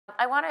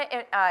I want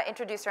to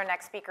introduce our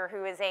next speaker,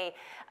 who is a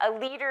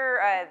leader,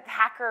 a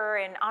hacker,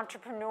 an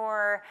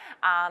entrepreneur,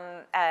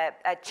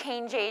 a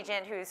change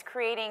agent who's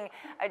creating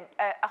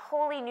a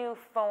wholly new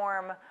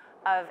form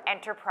of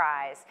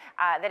enterprise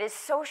that is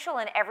social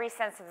in every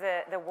sense of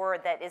the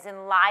word, that is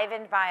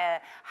enlivened by a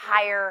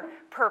higher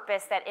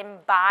purpose, that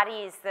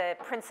embodies the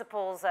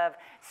principles of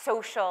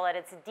social at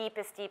its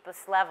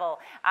deepest level.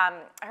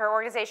 Her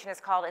organization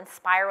is called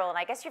Enspiral, and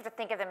I guess you have to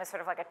think of them as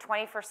sort of like a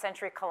 21st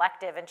century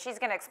collective, and she's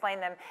going to explain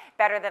them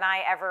better than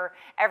I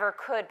ever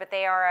could, but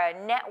they are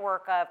a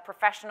network of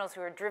professionals who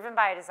are driven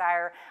by a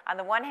desire, on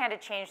the one hand, to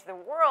change the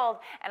world,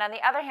 and on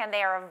the other hand,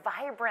 they are a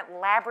vibrant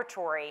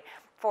laboratory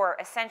for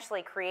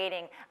essentially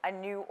creating a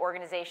new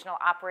organizational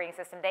operating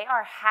system. They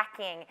are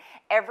hacking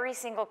every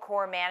single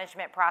core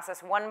management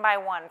process one by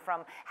one,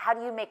 from how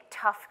do you make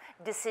tough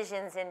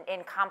decisions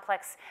in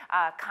complex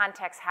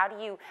contexts, how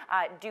do you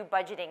do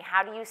budgeting,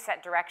 how do you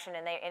set direction,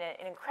 and they, in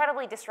an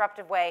incredibly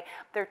disruptive way,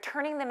 they're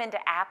turning them into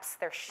apps,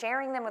 they're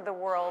sharing them with the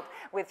world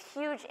with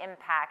huge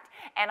impact.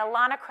 And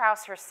Alanna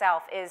Krause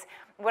herself is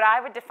what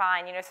I would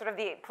define, sort of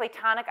the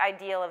Platonic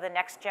ideal of the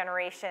next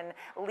generation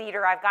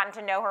leader. I've gotten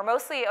to know her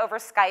mostly over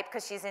Skype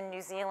because she's in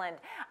New Zealand.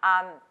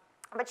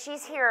 But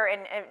she's here in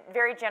a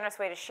very generous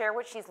way to share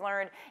what she's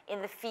learned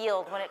in the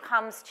field when it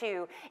comes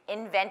to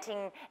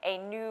inventing a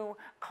new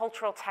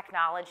cultural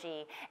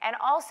technology, and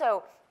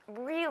also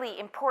really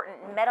important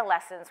meta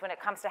lessons when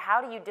it comes to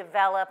how do you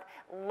develop,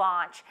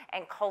 launch,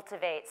 and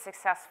cultivate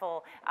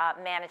successful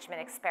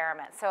management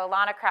experiments. So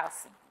Alanna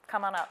Krause,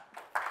 come on up.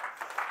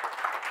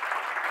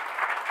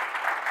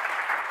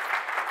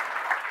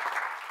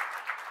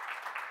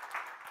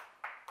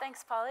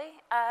 Thanks, Polly.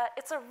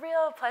 It's a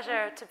real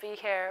pleasure to be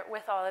here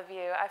with all of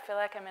you. I feel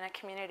like I'm in a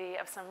community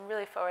of some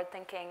really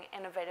forward-thinking,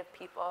 innovative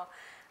people.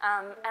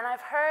 And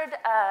I've heard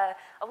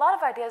a lot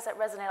of ideas that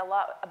resonate a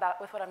lot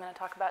with what I'm going to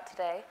talk about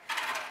today.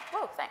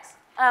 Whoa, thanks.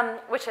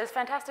 Which is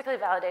fantastically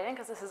validating,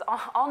 because this is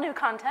all new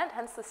content,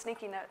 hence the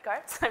sneaky note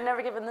cards. I've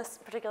never given this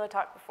particular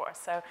talk before.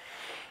 So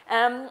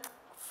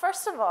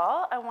first of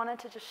all, I wanted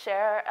to just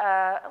share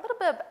a little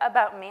bit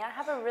about me. I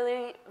have a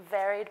really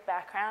varied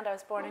background. I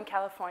was born in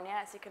California,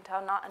 as you can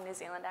tell, not a New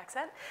Zealand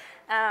accent.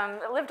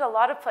 I lived a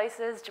lot of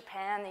places,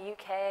 Japan, the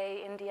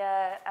UK,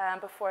 India,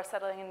 before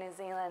settling in New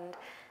Zealand.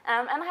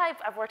 And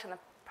I've worked in the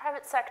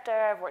private sector,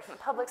 I've worked in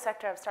the public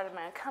sector, I've started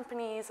my own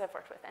companies, I've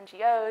worked with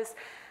NGOs.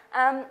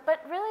 But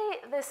really,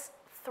 this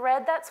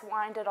thread that's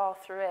winded all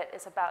through it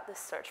is about this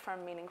search for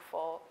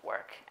meaningful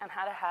work and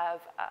how to have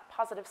a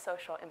positive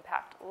social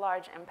impact,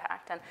 large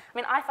impact. And I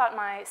mean, I thought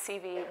my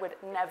CV would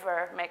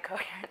never make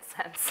coherent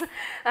sense.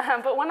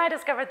 But when I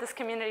discovered this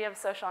community of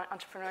social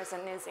entrepreneurs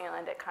in New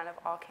Zealand, it kind of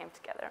all came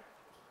together.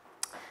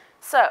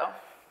 So,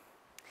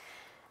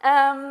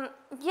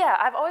 yeah,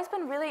 I've always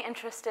been really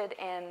interested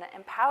in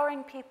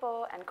empowering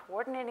people and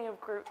coordinating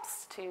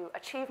groups to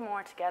achieve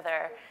more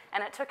together.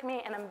 And it took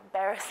me an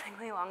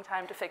embarrassingly long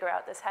time to figure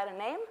out this had a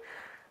name: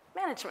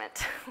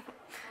 management.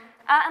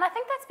 And I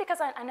think that's because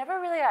I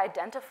never really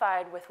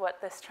identified with what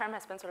this term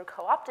has been sort of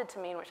co-opted to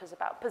mean, which is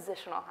about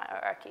positional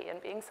hierarchy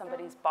and being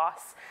somebody's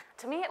boss.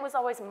 To me, it was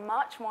always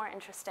much more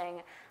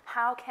interesting,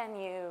 how can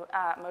you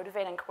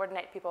motivate and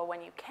coordinate people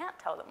when you can't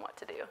tell them what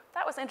to do?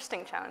 That was an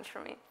interesting challenge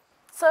for me.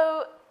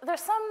 So there's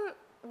some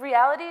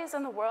realities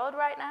in the world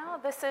right now.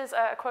 This is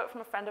a quote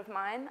from a friend of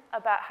mine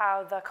about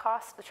how the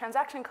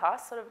transaction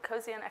cost, sort of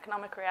cozy and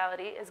economic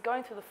reality, is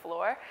going through the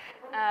floor.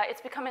 It's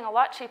becoming a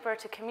lot cheaper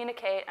to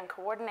communicate and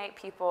coordinate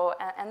people,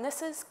 and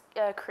this is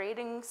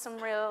creating some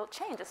real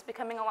change. It's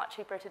becoming a lot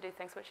cheaper to do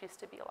things which used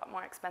to be a lot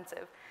more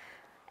expensive.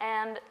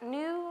 And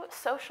new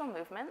social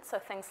movements, so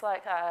things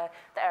like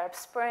the Arab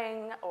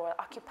Spring or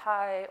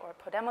Occupy or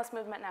Podemos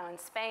movement now in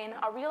Spain,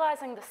 are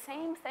realizing the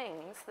same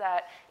things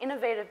that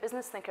innovative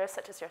business thinkers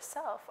such as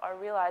yourself are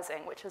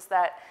realizing, which is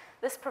that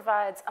this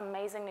provides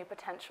amazing new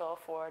potential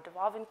for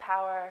devolving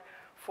power,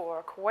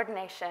 for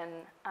coordination,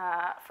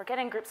 for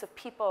getting groups of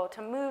people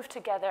to move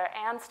together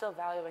and still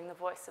valuing the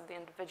voice of the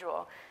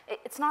individual.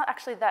 It's not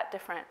actually that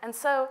different. And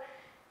so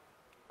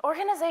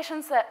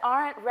organizations that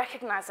aren't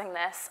recognizing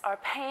this are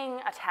paying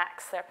a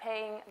tax. They're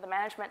paying the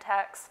management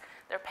tax.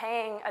 They're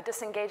paying a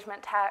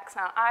disengagement tax.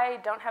 Now, I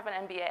don't have an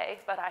MBA,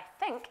 but I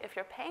think if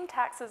you're paying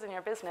taxes in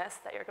your business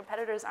that your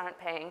competitors aren't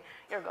paying,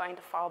 you're going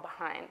to fall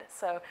behind.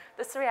 So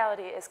this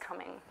reality is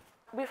coming.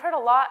 We've heard a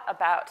lot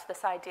about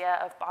this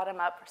idea of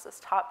bottom-up versus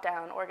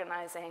top-down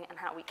organizing and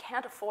how we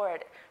can't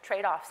afford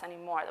trade-offs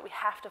anymore, that we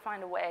have to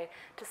find a way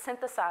to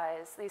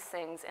synthesize these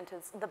things into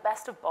the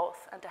best of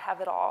both and to have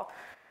it all.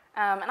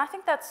 And I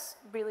think that's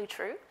really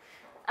true.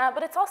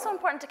 But it's also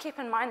important to keep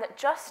in mind that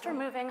just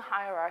removing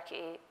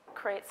hierarchy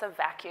creates a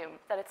vacuum,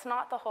 that it's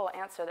not the whole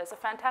answer. There's a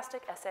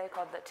fantastic essay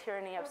called The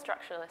Tyranny of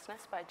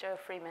Structurelessness by Joe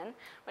Freeman,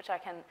 which I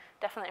can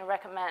definitely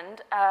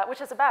recommend, which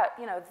is about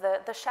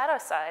the shadow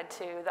side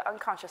to the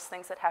unconscious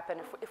things that happen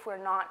if we're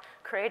not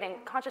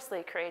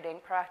consciously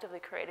creating,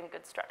 proactively creating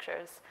good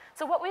structures.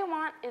 So what we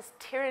want is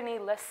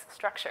tyranny-less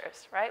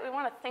structures, right? We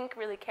want to think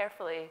really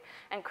carefully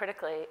and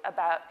critically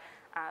about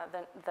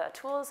the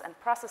tools and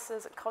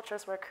processes and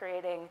cultures we're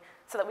creating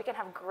so that we can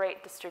have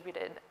great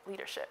distributed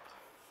leadership.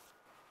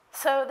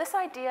 So this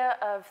idea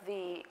of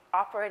the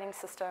operating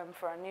system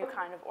for a new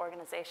kind of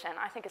organization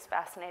I think is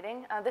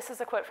fascinating. This is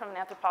a quote from an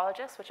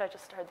anthropologist, which I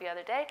just heard the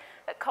other day,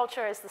 that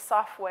culture is the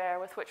software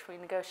with which we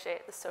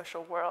negotiate the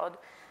social world.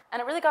 And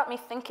it really got me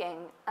thinking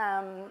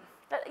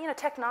that, you know,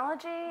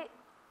 technology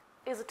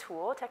is a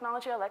tool.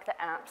 Technology are like the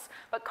apps,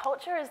 but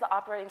culture is the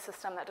operating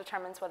system that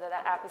determines whether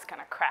that app is going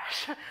to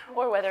crash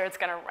or whether it's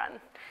going to run.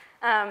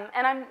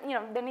 And you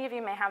know, many of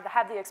you may have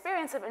had the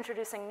experience of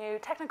introducing new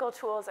technical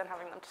tools and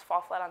having them just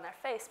fall flat on their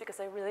face because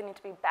they really need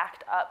to be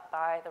backed up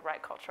by the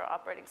right cultural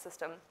operating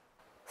system.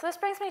 So this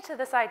brings me to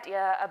this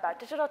idea about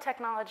digital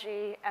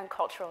technology and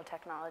cultural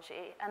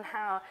technology and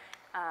how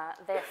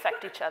they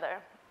affect each other.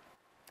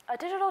 A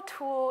digital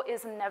tool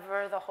is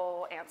never the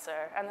whole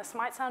answer, and this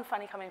might sound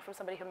funny coming from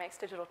somebody who makes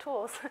digital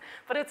tools,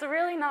 but it's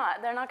really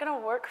not. They're not going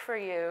to work for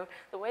you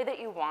the way that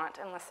you want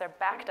unless they're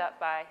backed up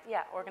by,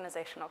 yeah,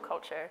 organizational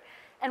culture.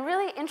 And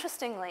really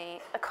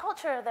interestingly, the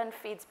culture then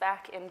feeds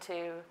back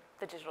into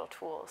the digital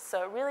tools.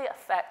 So it really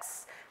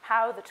affects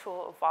how the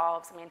tool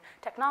evolves. I mean,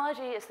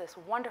 technology is this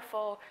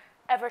wonderful,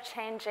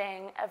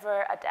 ever-changing,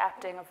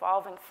 ever-adapting,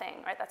 evolving thing,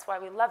 right? That's why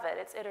we love it.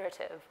 It's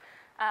iterative.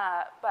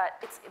 But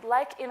it's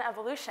like in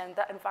evolution,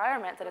 the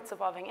environment that it's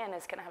evolving in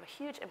is going to have a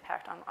huge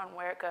impact on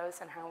where it goes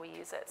and how we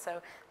use it.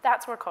 So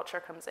that's where culture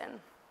comes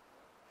in.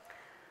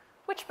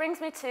 Which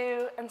brings me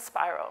to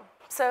Enspiral.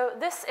 So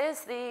this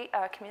is the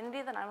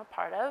community that I'm a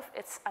part of.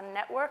 It's a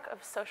network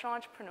of social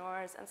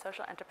entrepreneurs and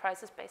social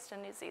enterprises based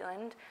in New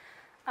Zealand,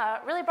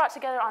 really brought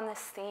together on this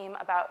theme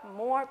about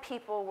more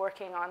people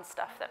working on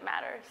stuff that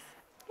matters.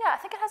 Yeah, I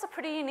think it has a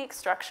pretty unique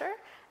structure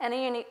and a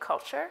unique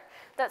culture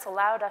that's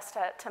allowed us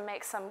to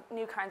make some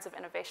new kinds of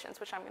innovations,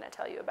 which I'm going to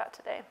tell you about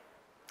today.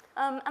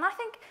 And I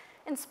think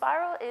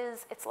Enspiral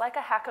it's like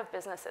a hack of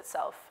business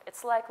itself.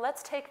 It's like,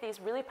 let's take these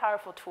really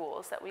powerful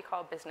tools that we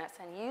call business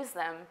and use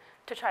them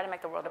to try to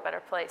make the world a better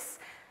place.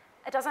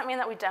 It doesn't mean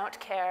that we don't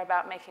care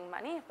about making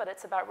money, but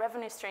it's about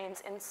revenue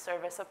streams in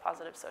service of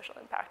positive social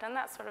impact, and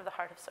that's sort of the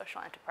heart of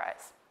social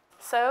enterprise.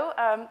 So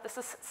this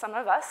is some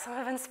of us, some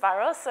of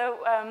Enspiral.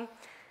 So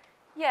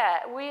yeah,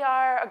 we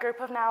are a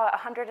group of now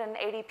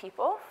 180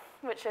 people,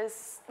 which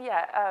is,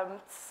 yeah,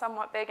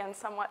 somewhat big and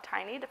somewhat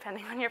tiny,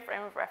 depending on your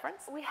frame of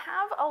reference. We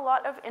have a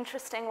lot of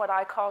interesting, what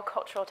I call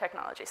cultural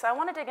technology. So I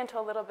want to dig into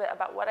a little bit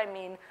about what I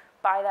mean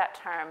by that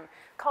term.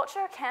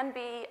 Culture can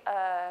be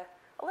a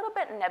little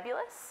bit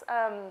nebulous.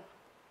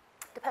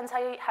 Depends how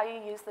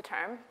you use the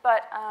term.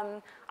 But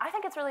I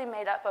think it's really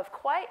made up of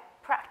quite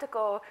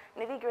practical,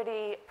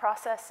 nitty-gritty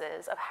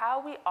processes of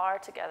how we are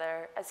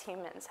together as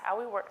humans, how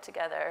we work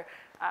together,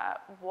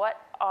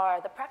 what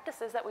are the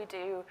practices that we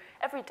do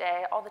every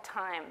day, all the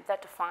time,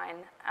 that define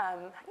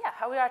yeah,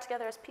 how we are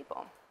together as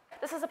people.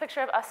 This is a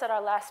picture of us at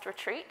our last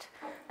retreat.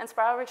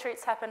 Enspiral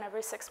retreats happen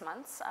every 6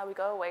 months. We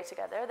go away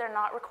together. They're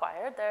not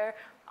required. They're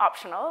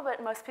optional,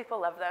 but most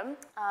people love them.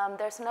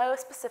 There's no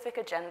specific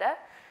agenda.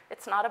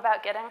 It's not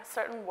about getting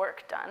certain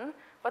work done,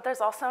 but there's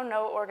also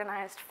no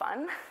organized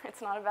fun. It's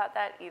not about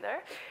that either.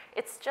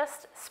 It's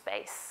just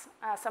space.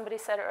 Somebody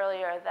said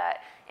earlier that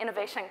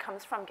innovation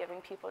comes from giving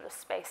people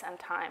just space and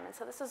time, and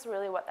so this is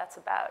really what that's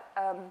about.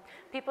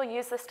 People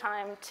use this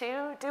time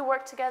to do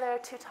work together,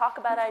 to talk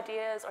about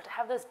ideas, or to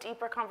have those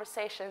deeper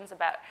conversations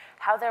about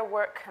how their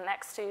work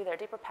connects to their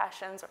deeper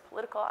passions or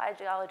political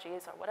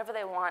ideologies or whatever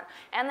they want,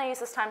 and they use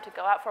this time to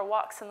go out for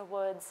walks in the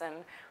woods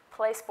and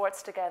play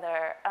sports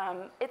together.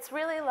 It's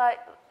really like,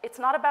 it's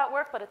not about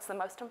work, but it's the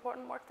most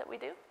important work that we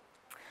do.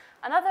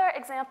 Another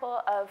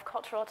example of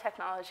cultural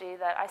technology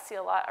that I see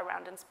a lot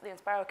around the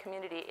Enspiral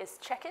community is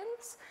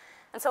check-ins.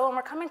 And so when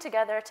we're coming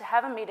together to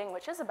have a meeting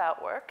which is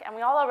about work, and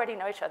we all already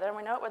know each other and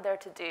we know what we're there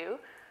to do,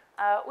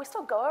 we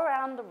still go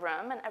around the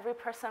room and every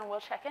person will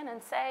check in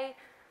and say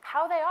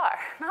how they are.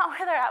 Not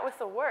where they're at with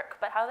the work,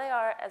 but how they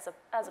are as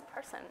a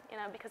person. You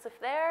know, because if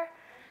they're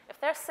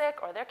sick,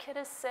 or their kid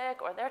is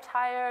sick, or they're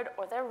tired,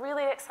 or they're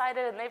really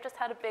excited and they've just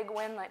had a big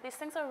win, like these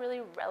things are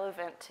really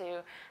relevant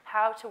to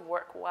how to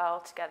work well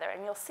together.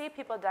 And you'll see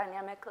people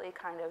dynamically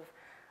kind of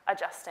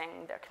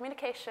adjusting their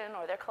communication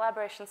or their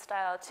collaboration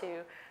style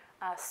to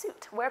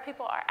suit where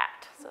people are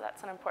at. So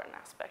that's an important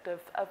aspect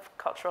of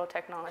cultural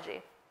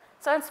technology.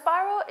 So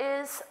Enspiral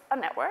is a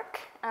network.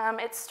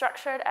 It's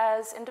structured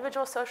as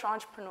individual social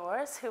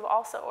entrepreneurs who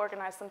also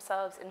organize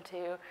themselves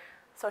into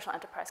social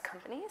enterprise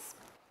companies.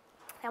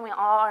 And we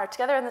all are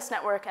together in this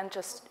network and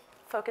just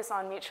focus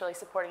on mutually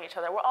supporting each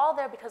other. We're all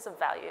there because of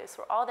values.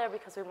 We're all there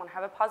because we want to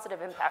have a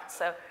positive impact.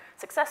 So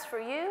success for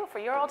you, for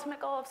your ultimate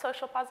goal of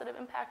social positive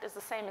impact, is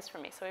the same as for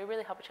me. So we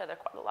really help each other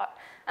quite a lot.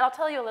 And I'll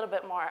tell you a little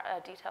bit more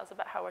details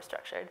about how we're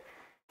structured.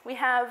 We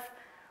have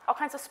all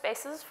kinds of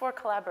spaces for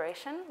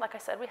collaboration. Like I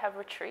said, we have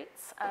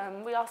retreats.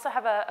 We also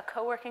have a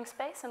co-working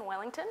space in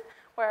Wellington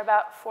where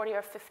about 40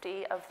 or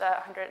 50 of the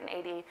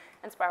 180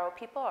 Enspiral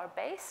people are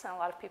based, and a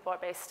lot of people are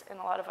based in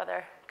a lot of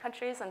other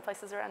countries and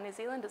places around New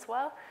Zealand as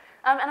well.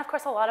 And of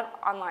course, a lot of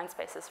online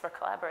spaces for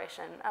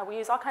collaboration. We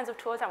use all kinds of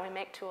tools and we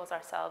make tools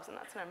ourselves, and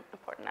that's an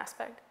important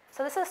aspect.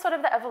 So this is sort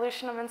of the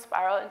evolution of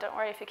Enspiral, and don't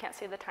worry if you can't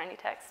see the tiny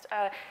text.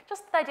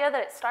 Just the idea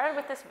that it started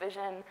with this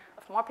vision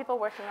of more people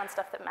working on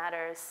stuff that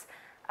matters,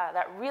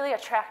 that really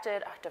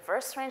attracted a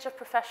diverse range of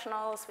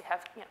professionals. We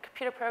have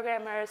computer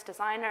programmers,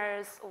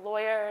 designers,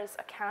 lawyers,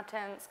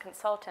 accountants,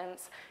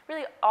 consultants,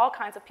 really all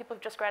kinds of people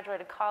who've just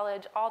graduated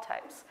college, all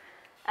types.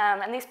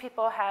 And these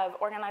people have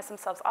organized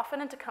themselves often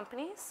into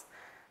companies.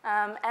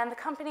 And the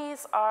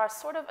companies are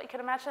sort of, you can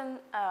imagine,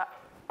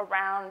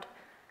 around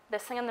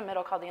this thing in the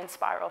middle called the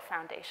Inspiral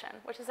Foundation,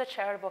 which is a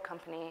charitable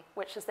company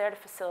which is there to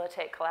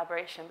facilitate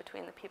collaboration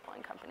between the people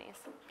and companies.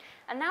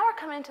 And now we're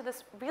coming to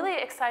this really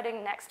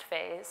exciting next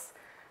phase,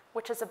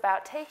 which is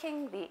about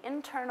taking the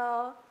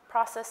internal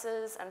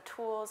processes and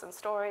tools and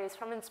stories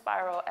from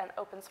Enspiral and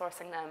open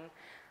sourcing them.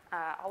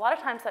 A lot of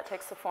times that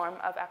takes the form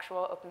of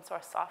actual open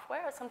source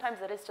software.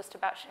 Sometimes it is just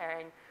about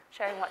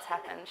sharing what's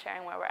happened,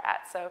 sharing where we're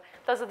at. So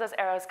those are those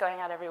arrows going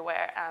out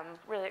everywhere. I'm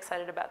really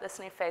excited about this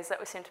new phase that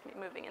we seem to be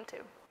moving into.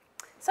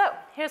 So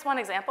here's one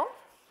example.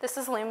 This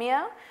is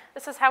Lumio.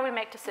 This is how we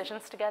make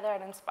decisions together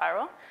at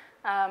Enspiral.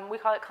 We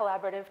call it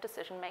collaborative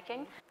decision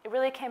making. It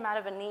really came out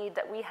of a need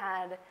that we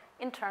had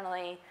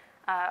internally.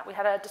 We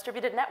had a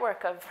distributed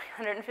network of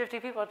 150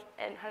 people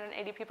and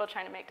 180 people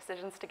trying to make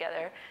decisions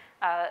together.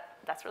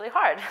 That's really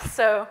hard.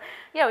 So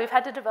yeah, we've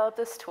had to develop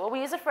this tool. We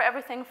use it for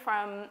everything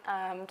from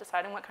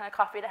deciding what kind of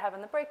coffee to have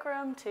in the break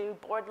room to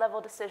board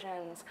level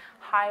decisions,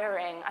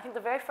 hiring. I think the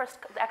very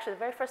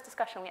first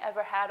discussion we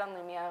ever had on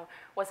Lumio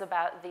was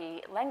about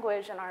the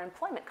language in our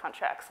employment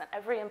contracts, and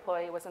every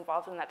employee was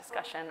involved in that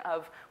discussion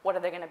of what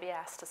are they going to be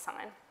asked to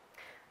sign.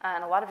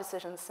 And a lot of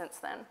decisions since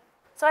then.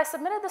 So I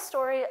submitted the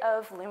story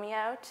of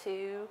Lumio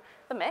to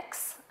the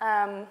mix,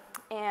 and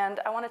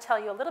I want to tell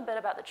you a little bit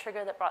about the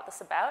trigger that brought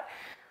this about.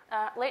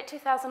 Late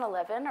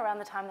 2011, around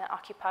the time that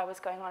Occupy was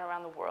going on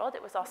around the world,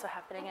 it was also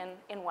happening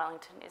in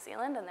Wellington, New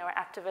Zealand, and there were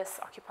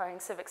activists occupying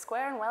Civic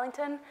Square in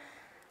Wellington.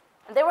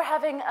 They were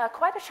having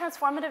quite a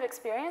transformative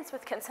experience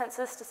with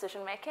consensus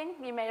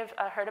decision-making. You may have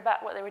heard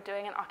about what they were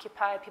doing in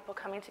Occupy, people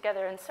coming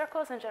together in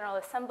circles in general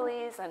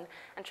assemblies and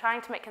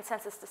trying to make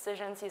consensus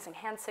decisions using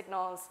hand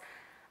signals.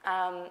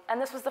 And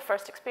this was the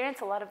first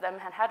experience a lot of them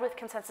had had with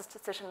consensus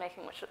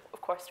decision-making, which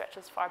of course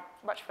stretches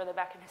much further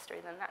back in history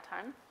than that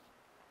time.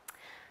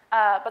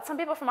 But some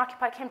people from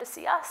Occupy came to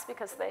see us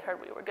because they heard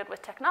we were good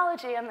with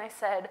technology, and they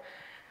said,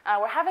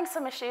 we're having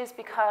some issues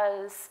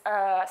because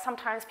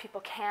sometimes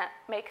people can't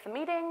make the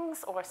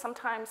meetings, or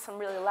sometimes some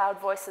really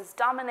loud voices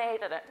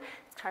dominate and it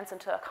turns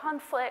into a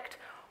conflict.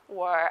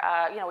 Or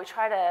we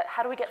try to,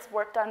 how do we get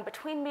work done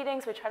between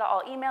meetings? We try to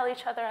all email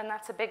each other, and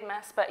that's a big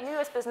mess. But you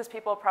as business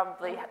people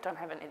probably don't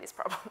have any of these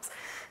problems.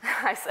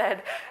 I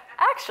said,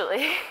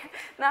 actually,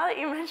 now that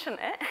you mention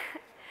it,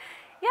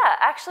 yeah,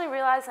 actually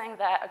realizing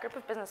that a group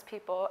of business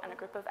people and a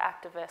group of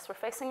activists were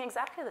facing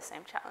exactly the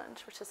same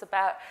challenge, which is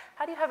about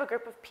how do you have a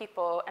group of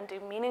people and do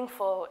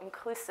meaningful,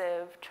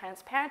 inclusive,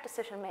 transparent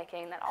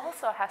decision-making that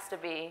also has to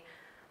be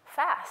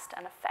fast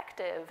and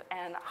effective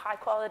and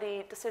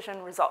high-quality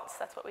decision results.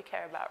 That's what we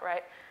care about,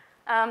 right?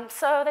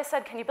 So they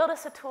said, can you build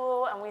us a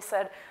tool? And we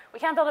said, we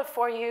can't build it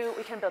for you,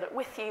 we can build it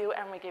with you,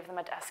 and we gave them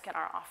a desk in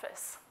our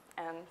office.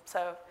 And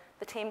so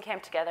the team came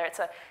together. It's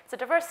a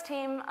diverse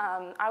team.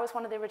 I was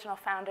one of the original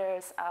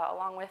founders,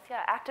 along with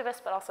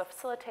activists, but also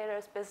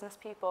facilitators, business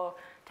people,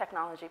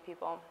 technology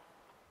people.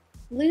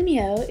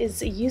 Lumio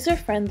is a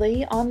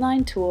user-friendly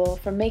online tool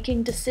for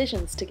making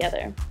decisions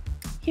together.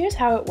 Here's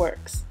how it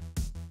works.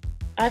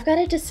 I've got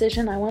a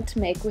decision I want to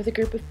make with a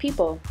group of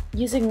people.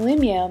 Using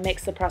Lumio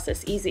makes the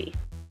process easy.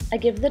 I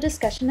give the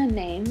discussion a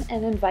name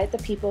and invite the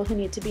people who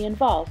need to be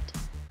involved.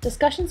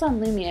 Discussions on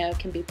Lumio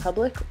can be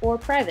public or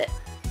private.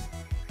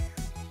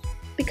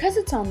 Because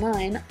it's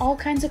online, all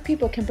kinds of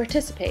people can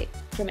participate,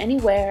 from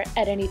anywhere,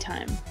 at any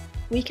time.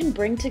 We can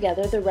bring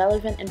together the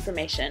relevant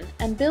information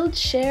and build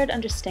shared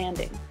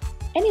understanding.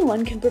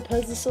 Anyone can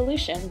propose a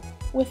solution.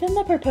 Within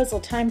the proposal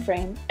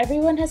timeframe,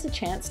 everyone has a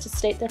chance to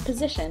state their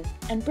position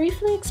and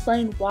briefly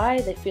explain why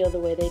they feel the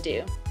way they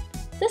do.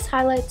 This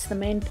highlights the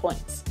main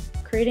points,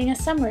 creating a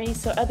summary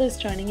so others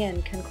joining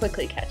in can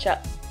quickly catch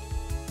up.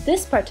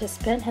 This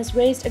participant has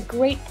raised a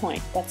great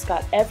point that's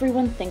got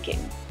everyone thinking.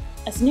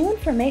 As new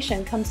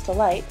information comes to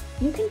light,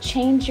 you can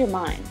change your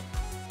mind.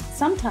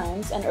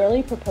 Sometimes an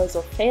early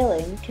proposal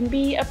failing can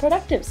be a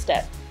productive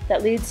step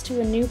that leads to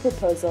a new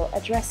proposal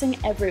addressing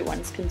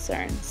everyone's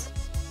concerns.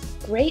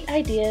 Great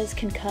ideas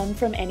can come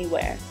from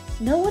anywhere.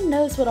 No one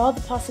knows what all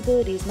the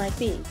possibilities might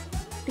be.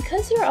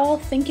 Because you're all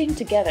thinking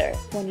together,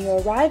 when you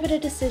arrive at a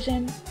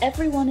decision,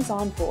 everyone is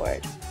on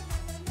board.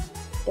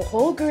 The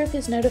whole group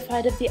is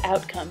notified of the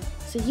outcome,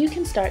 so you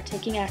can start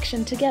taking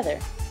action together.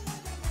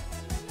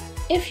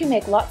 If you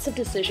make lots of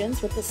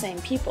decisions with the same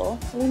people,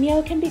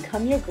 Lumio can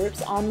become your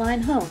group's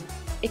online home.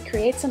 It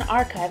creates an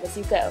archive as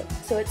you go,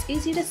 so it's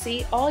easy to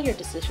see all your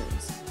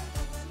decisions.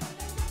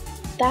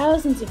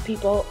 Thousands of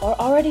people are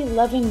already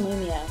loving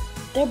Lumio.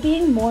 They're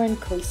being more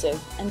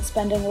inclusive and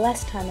spending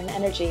less time and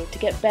energy to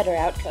get better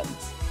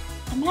outcomes.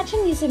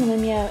 Imagine using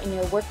Lumio in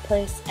your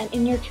workplace and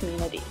in your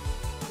community.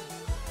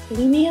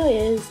 Lumio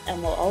is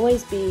and will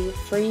always be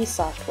free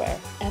software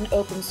and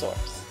open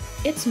source.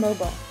 It's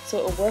mobile, so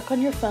it will work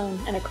on your phone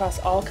and across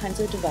all kinds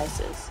of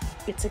devices.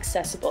 It's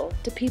accessible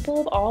to people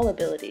of all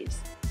abilities.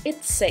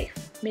 It's safe,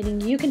 meaning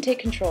you can take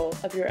control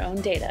of your own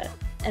data.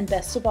 And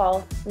best of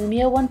all,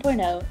 Lumio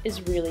 1.0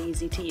 is really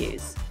easy to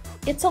use.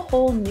 It's a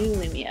whole new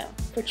Lumio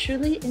for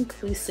truly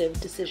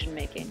inclusive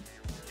decision-making.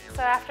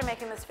 So after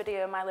making this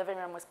video, my living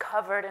room was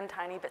covered in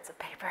tiny bits of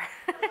paper.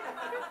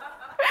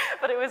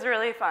 But it was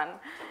really fun.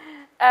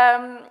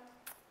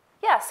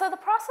 Yeah, so the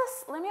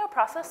Lumio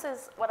process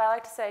is what I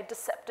like to say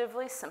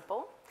deceptively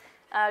simple.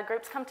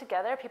 Groups come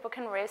together, people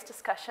can raise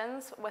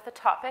discussions with a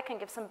topic and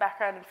give some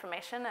background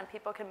information, and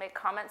people can make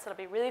comments that'll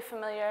be really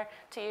familiar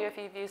to you if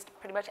you've used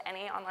pretty much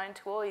any online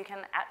tool. You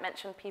can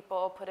 @mention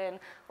people, put in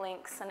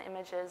links and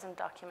images and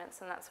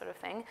documents and that sort of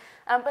thing.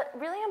 But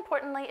really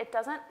importantly, it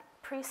doesn't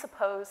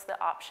presuppose the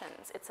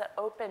options. It's an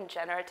open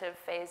generative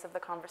phase of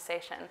the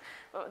conversation.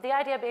 The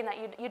idea being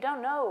that you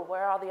don't know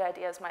where all the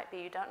ideas might be,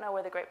 you don't know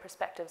where the great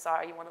perspectives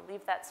are, you want to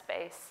leave that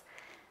space.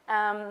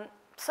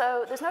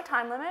 So there's no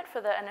time limit for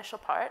the initial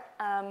part,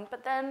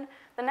 but then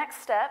the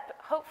next step,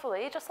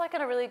 hopefully, just like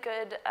in a really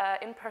good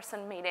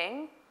in-person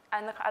meeting,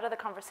 and out of the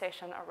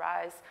conversation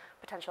arise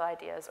potential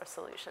ideas or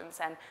solutions,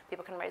 and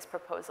people can raise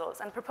proposals.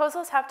 And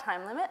proposals have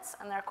time limits,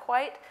 and they're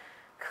quite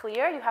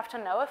clear. You have to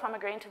know, if I'm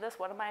agreeing to this,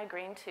 what am I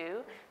agreeing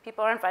to?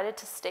 People are invited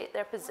to state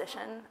their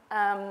position.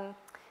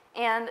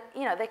 And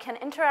they can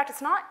interact.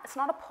 It's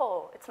not a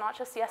poll. It's not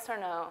just yes or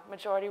no,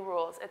 majority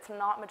rules. It's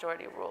not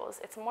majority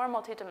rules. It's more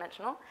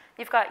multidimensional.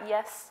 You've got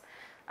yes,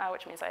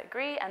 which means I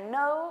agree, and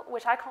no,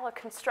 which I call a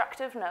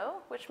constructive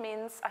no, which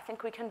means I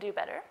think we can do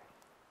better.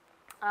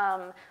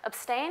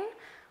 Abstain,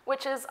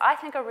 which is, I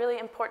think, a really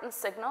important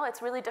signal.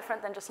 It's really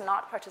different than just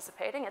not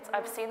participating. It's,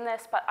 I've seen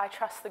this, but I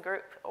trust the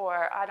group,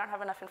 or I don't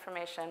have enough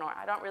information, or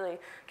I don't really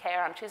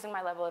care. I'm choosing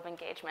my level of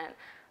engagement.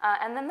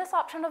 And then this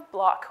option of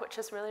block, which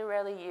is really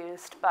rarely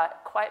used, but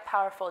quite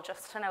powerful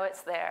just to know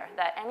it's there,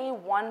 that any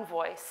one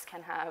voice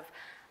can have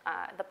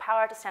the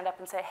power to stand up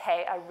and say,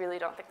 hey, I really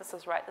don't think this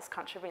is right. This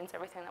contravenes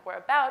everything that we're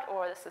about,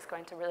 or this is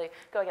going to really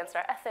go against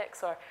our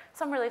ethics, or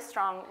some really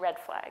strong red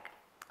flag.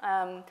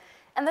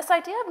 And this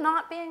idea of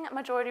not being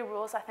majority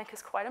rules, I think,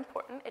 is quite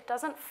important. It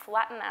doesn't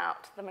flatten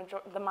out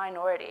the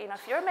minority.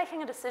 If you're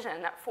making a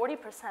decision that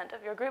 40%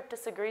 of your group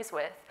disagrees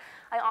with,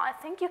 I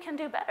think you can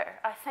do better.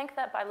 I think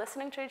that by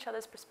listening to each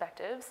other's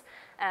perspectives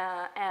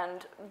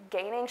and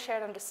gaining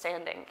shared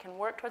understanding can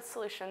work towards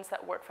solutions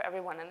that work for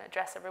everyone and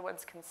address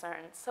everyone's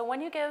concerns. So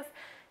when you give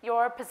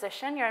your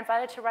position, you're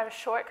invited to write a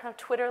short kind of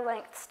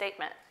Twitter-length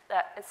statement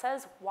that it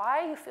says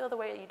why you feel the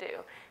way you do.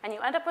 And you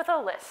end up with a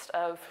list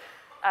of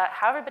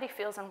how everybody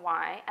feels and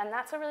why, and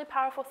that's a really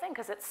powerful thing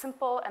because it's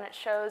simple and it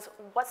shows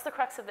what's the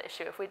crux of the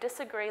issue. If we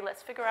disagree,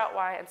 let's figure out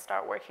why and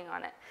start working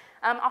on it.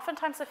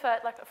 Oftentimes, if a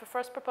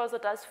first proposal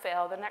does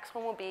fail, the next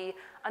one will be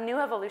a new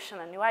evolution,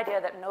 a new idea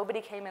that nobody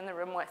came in the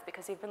room with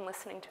because you've been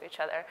listening to each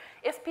other.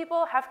 If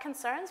people have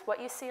concerns, what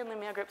you see in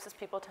Lumio groups is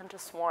people tend to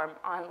swarm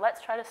on,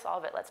 let's try to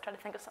solve it, let's try to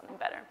think of something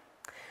better.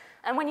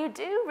 And when you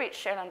do reach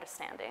shared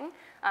understanding,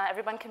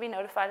 everyone can be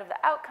notified of the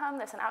outcome.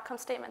 There's an outcome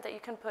statement that you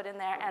can put in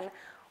there. And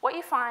what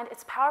you find,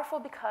 it's powerful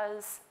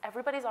because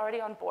everybody's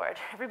already on board.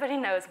 Everybody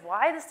knows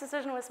why this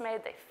decision was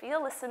made. They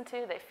feel listened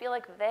to. They feel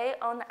like they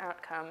own the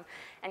outcome.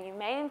 And you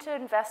may need to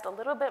invest a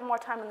little bit more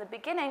time in the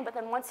beginning, but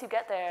then once you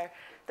get there,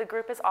 the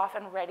group is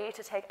often ready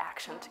to take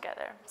action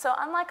together. So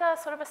unlike a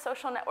sort of a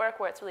social network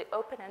where it's really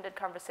open-ended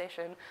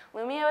conversation,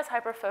 Lumio is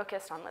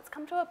hyper-focused on let's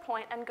come to a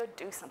point and go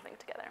do something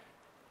together.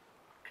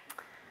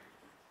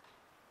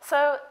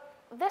 So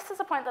this is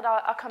a point that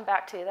I'll come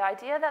back to, the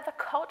idea that the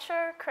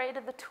culture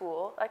created the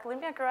tool. Like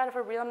Lumio grew out of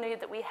a real need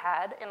that we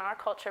had in our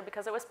culture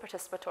because it was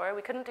participatory.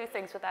 We couldn't do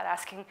things without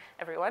asking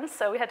everyone,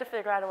 so we had to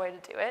figure out a way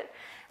to do it.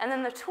 And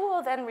then the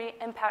tool then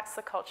impacts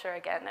the culture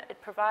again.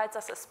 It provides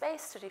us a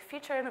space to do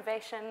future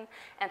innovation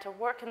and to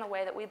work in the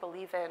way that we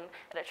believe in.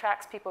 It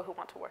attracts people who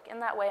want to work in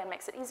that way and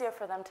makes it easier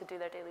for them to do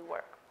their daily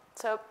work.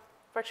 So,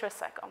 virtuous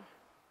cycle.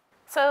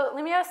 So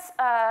Lumio's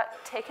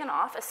taken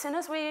off. As soon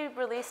as we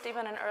released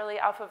even an early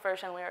alpha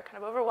version, we were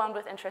kind of overwhelmed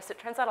with interest. It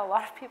turns out a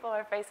lot of people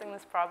are facing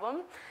this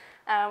problem.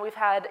 We've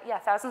had,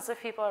 thousands of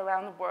people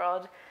around the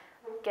world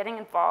getting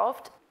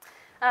involved.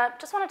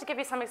 Just wanted to give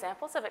you some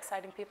examples of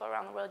exciting people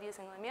around the world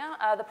using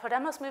Lumio. The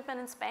Podemos movement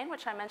in Spain,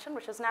 which I mentioned,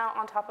 which is now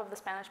on top of the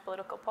Spanish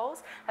political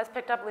polls, has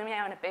picked up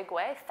Lumio in a big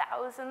way.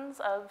 Thousands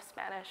of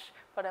Spanish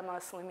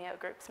Podemos Lumio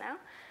groups now.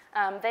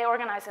 They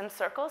organize in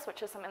circles,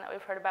 which is something that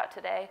we've heard about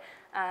today,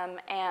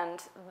 and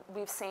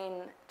we've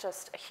seen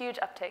just a huge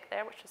uptake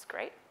there, which is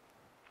great.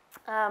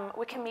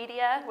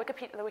 Wikimedia,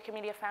 the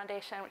Wikimedia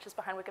Foundation, which is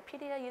behind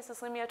Wikipedia, uses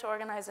Lumio to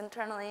organize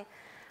internally.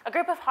 A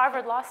group of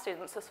Harvard law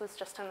students, this was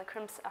just in the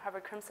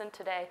Harvard Crimson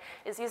today,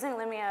 is using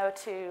Lumio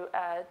to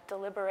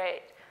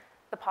deliberate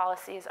the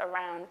policies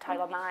around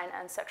Title IX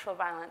and sexual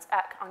violence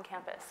on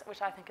campus,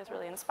 which I think is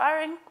really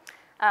inspiring.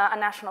 A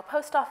national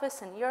post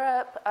office in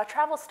Europe, a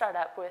travel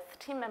startup with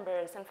team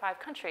members in 5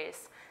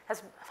 countries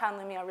has found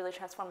Lumio really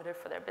transformative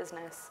for their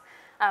business.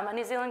 A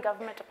New Zealand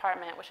government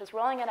department, which is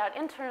rolling it out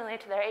internally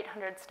to their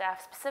 800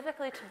 staff,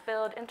 specifically to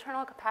build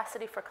internal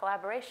capacity for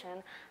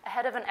collaboration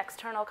ahead of an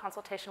external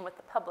consultation with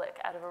the public,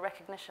 out of a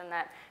recognition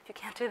that if you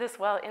can't do this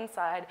well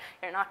inside,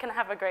 you're not going to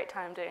have a great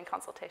time doing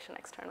consultation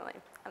externally.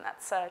 And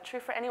that's true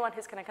for anyone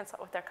who's going to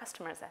consult with their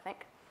customers, I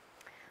think.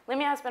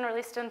 Lumio has been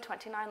released in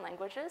 29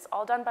 languages,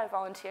 all done by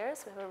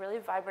volunteers. We have a really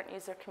vibrant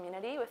user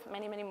community with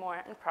many, many more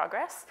in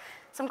progress.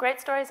 Some great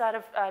stories out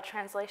of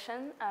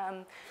translation.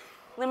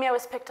 Lumio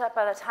was picked up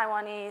by the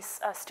Taiwanese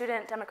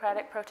student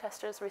democratic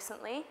protesters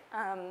recently,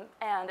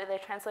 and they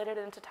translated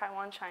it into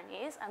Taiwan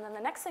Chinese. And then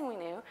the next thing we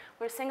knew,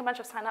 we were seeing a bunch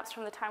of signups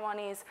from the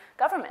Taiwanese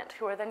government,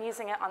 who were then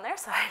using it on their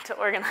side to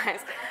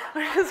organize,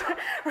 which is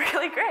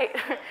really great.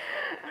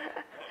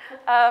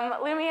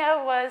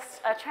 Lumio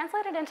was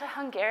translated into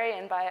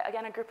Hungarian by,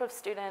 again, a group of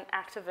student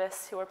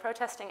activists who were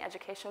protesting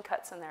education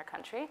cuts in their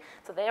country.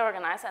 So they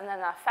organized, and then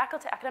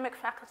academic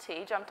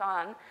faculty jumped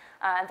on,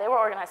 and they were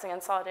organizing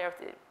in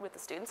solidarity with the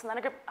students. And then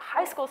a group of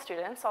high school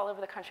students all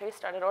over the country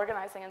started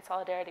organizing in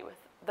solidarity with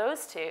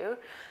those two.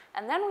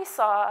 And then we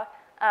saw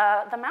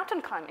the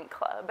mountain climbing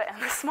club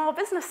and the small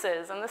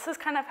businesses, and this is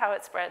kind of how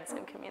it spreads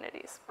in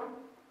communities.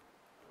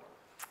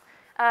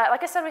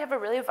 Like I said, we have a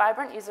really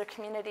vibrant user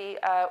community.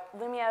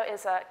 Lumio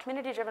is a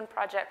community-driven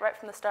project right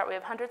from the start. We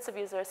have hundreds of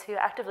users who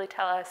actively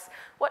tell us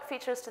what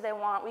features do they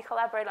want. We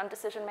collaborate on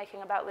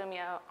decision-making about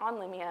Lumio, on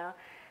Lumio.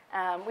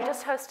 We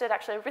just hosted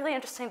actually a really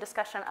interesting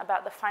discussion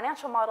about the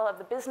financial model of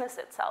the business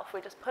itself.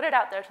 We just put it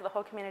out there to the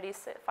whole community,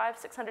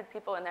 500-600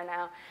 people in there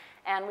now,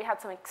 and we had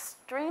some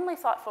extremely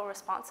thoughtful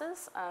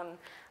responses.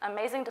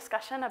 Amazing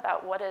discussion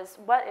about what is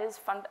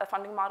a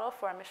funding model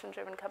for a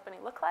mission-driven company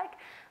look like.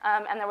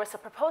 And there was a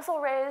proposal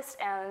raised,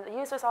 and the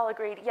users all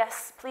agreed,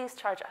 yes, please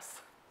charge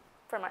us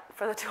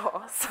for the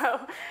tool. So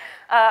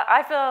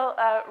I feel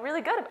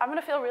really good. I'm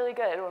going to feel really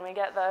good when we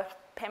get the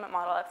payment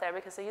model up there,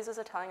 because the users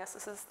are telling us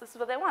this is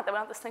what they want. They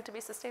want this thing to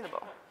be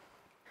sustainable.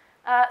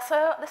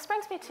 So this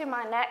brings me to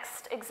my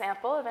next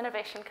example of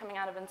innovation coming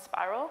out of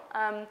Enspiral.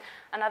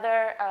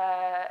 Another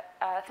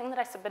thing that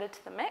I submitted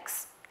to the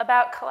mix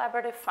about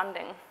collaborative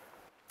funding.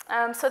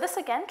 So this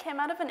again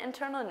came out of an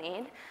internal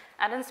need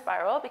at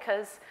Enspiral,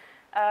 because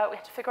we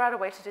had to figure out a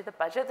way to do the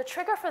budget. The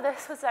trigger for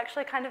this was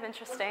actually kind of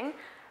interesting.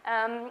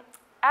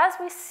 As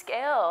we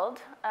scaled,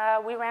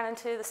 we ran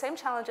into the same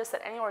challenges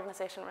that any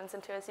organization runs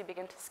into as you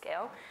begin to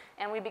scale,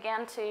 and we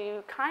began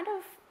to kind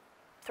of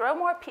throw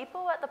more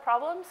people at the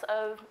problems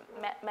of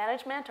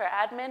management or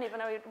admin, even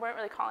though we weren't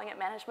really calling it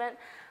management,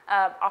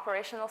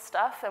 operational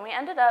stuff. And we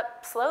ended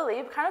up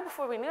slowly, kind of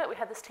before we knew it, we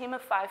had this team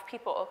of 5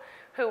 people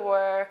who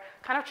were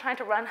kind of trying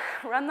to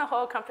run the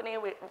whole company.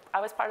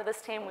 I was part of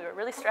this team. We were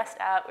really stressed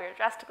out. We were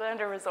drastically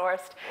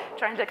under-resourced,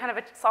 trying to kind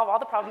of solve all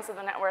the problems of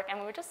the network. And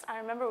I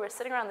remember we were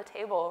sitting around the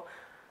table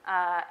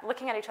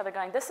looking at each other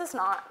going, this is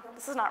not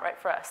right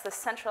for us. This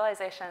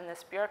centralization,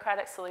 this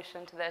bureaucratic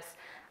solution to this,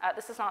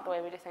 this is not the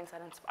way we do things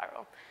at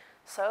Enspiral.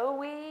 So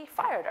we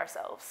fired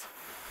ourselves.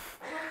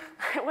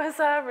 It was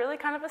really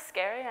kind of a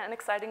scary and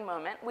exciting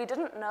moment. We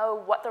didn't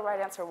know what the right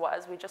answer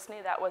was. We just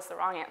knew that was the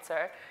wrong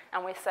answer.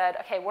 And we said,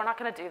 okay, we're not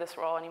going to do this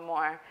role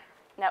anymore.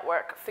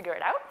 Network, figure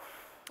it out.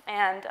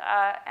 And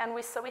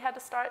so we had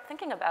to start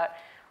thinking about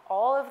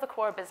all of the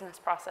core business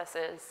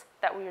processes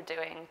that we were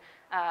doing,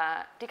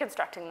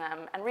 deconstructing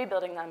them and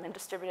rebuilding them in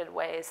distributed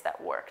ways that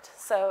worked.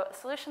 So a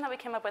solution that we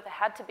came up with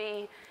had to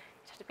be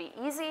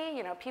easy.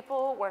 You know,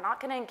 people were not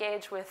going to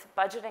engage with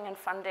budgeting and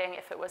funding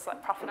if it was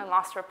like profit and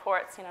loss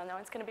reports. You know, no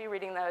one's going to be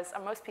reading those,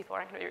 or most people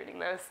aren't going to be reading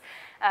those.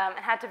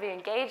 It had to be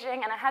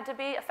engaging, and it had to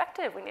be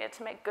effective. We needed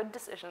to make good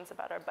decisions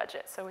about our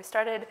budget. So we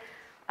started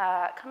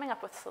coming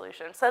up with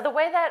solutions. So the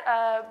way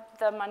that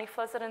the money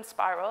flows at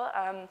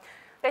Enspiral,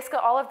 basically,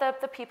 all of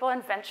the people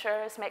and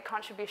ventures make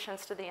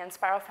contributions to the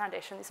Enspiral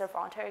Foundation. These are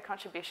voluntary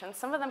contributions.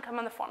 Some of them come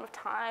in the form of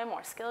time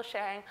or skill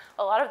sharing.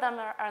 A lot of them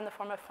are in the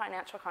form of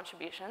financial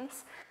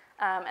contributions.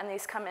 And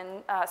these come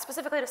in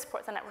specifically to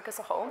support the network as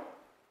a whole.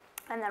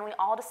 And then we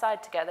all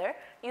decide together,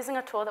 using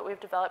a tool that we've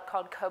developed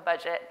called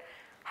Co-Budget,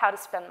 how to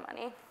spend the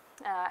money,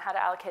 how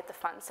to allocate the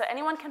funds. So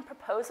anyone can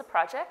propose a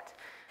project,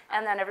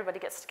 and then everybody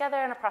gets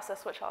together in a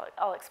process which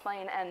I'll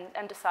explain,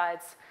 and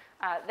decides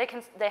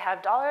they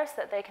have dollars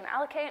that they can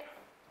allocate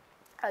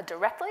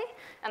directly,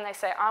 and they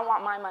say, I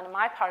want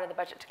my part of the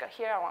budget to go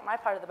here, I want my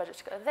part of the budget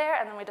to go there,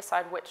 and then we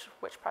decide which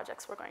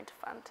projects we're going to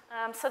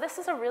fund. So this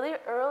is a really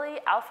early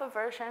alpha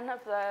version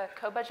of the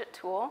Co-Budget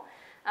tool.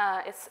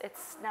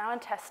 It's now in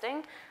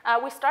testing.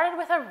 We started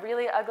with a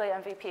really ugly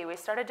MVP. We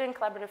started doing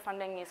collaborative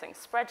funding using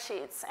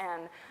spreadsheets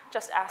and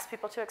just asked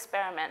people to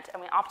experiment,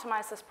 and we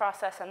optimized this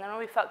process, and then when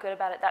we felt good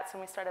about it, that's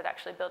when we started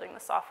actually building the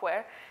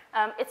software.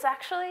 It's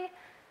actually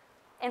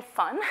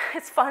fun.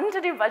 It's fun to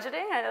do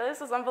budgeting. I know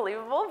this is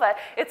unbelievable, but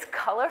it's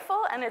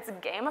colorful and it's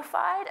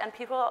gamified, and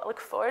people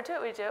look forward to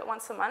it. We do it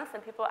once a month,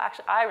 and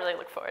I really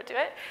look forward to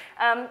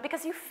it,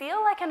 because you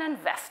feel like an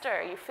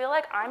investor. You feel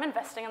like I'm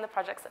investing in the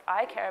projects that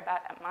I care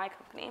about at my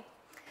company.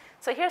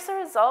 So here's the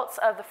results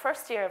of the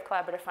first year of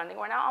collaborative funding.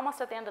 We're now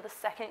almost at the end of the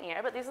second year,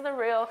 but these are the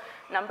real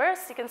numbers.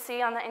 You can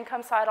see on the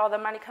income side all the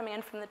money coming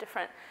in from the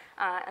different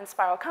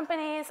Enspiral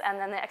companies, and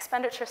then the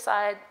expenditure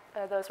side,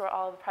 those were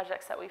all of the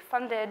projects that we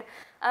funded.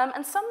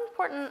 And some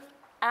important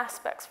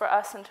aspects for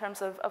us in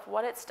terms of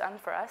what it's done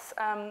for us.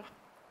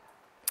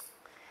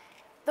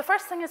 The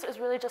first thing is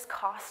really just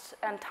cost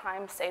and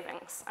time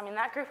savings. I mean,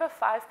 that group of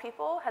 5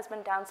 people has been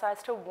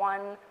downsized to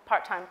 1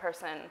 part-time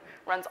person,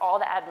 runs all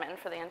the admin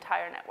for the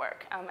entire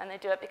network. And they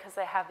do it because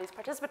they have these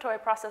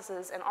participatory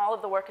processes, and all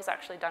of the work is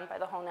actually done by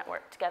the whole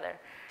network together.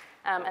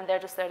 And they're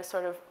just there to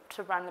sort of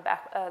run the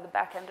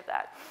back end of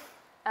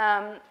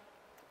that.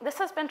 This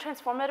has been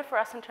transformative for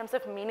us in terms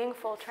of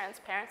meaningful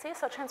transparency.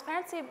 So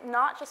transparency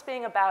not just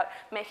being about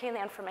making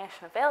the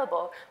information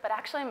available, but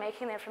actually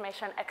making the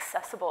information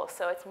accessible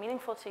so it's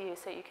meaningful to you,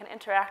 so you can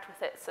interact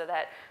with it, so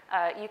that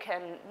you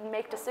can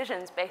make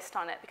decisions based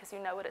on it because you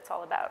know what it's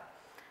all about.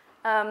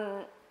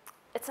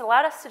 It's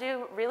allowed us to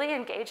do really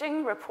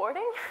engaging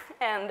reporting,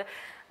 and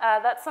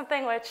that's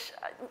something which,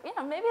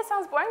 maybe it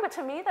sounds boring, but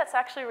to me that's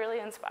actually really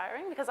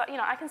inspiring because,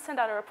 I can send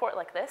out a report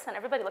like this and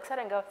everybody looks at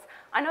it and goes,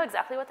 I know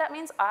exactly what that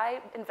means.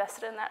 I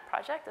invested in that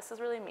project. This is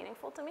really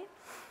meaningful to me.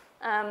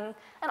 And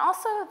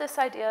also this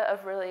idea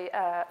of really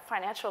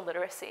financial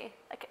literacy.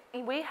 Like,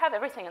 we have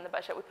everything in the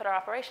budget. We put our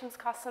operations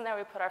costs in there,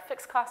 we put our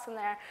fixed costs in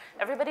there.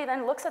 Everybody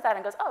then looks at that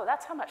and goes, oh,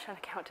 that's how much an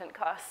accountant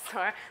costs,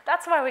 or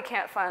that's why we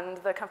can't fund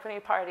the company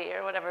party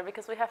or whatever,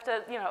 because we have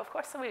to, of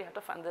course we have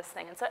to fund this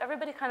thing. And so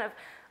everybody kind of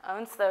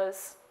owns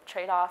those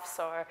trade-offs,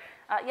 or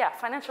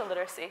financial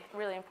literacy,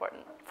 really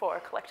important for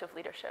collective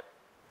leadership.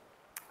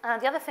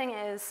 The other thing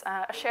is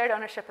a shared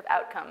ownership of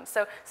outcomes.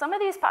 So some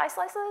of these pie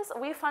slices,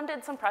 we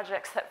funded some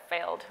projects that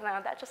failed. Now,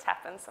 that just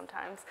happens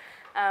sometimes.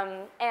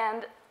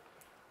 And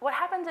what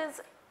happens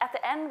is, at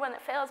the end, when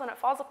it fails, when it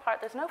falls apart,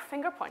 there's no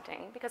finger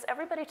pointing because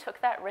everybody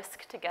took that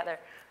risk together.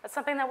 That's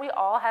something that we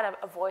all had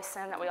a voice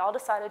in, that we all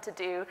decided to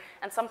do,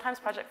 and sometimes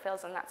project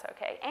fails and that's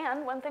okay.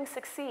 And when things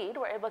succeed,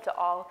 we're able to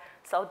all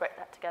celebrate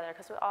that together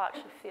because we all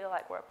actually feel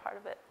like we're a part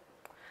of it.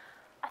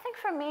 I think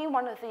for me,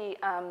 one of the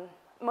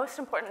most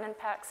important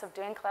impacts of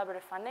doing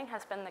collaborative funding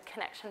has been the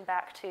connection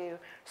back to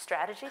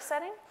strategy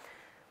setting.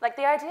 Like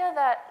the idea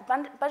that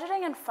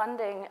budgeting and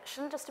funding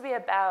shouldn't just be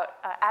about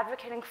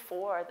advocating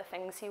for the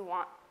things you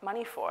want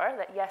money for,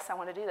 that yes, I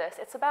want to do this.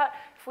 It's about,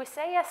 if we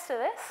say yes to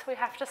this, we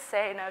have to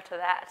say no to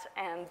that.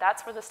 And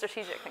that's where the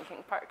strategic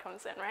thinking part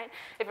comes in, right?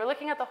 If you're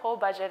looking at the whole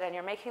budget and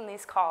you're making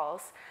these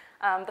calls,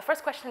 the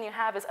first question you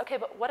have is, okay,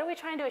 but what are we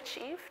trying to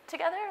achieve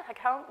together? Like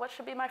what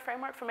should be my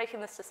framework for making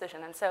this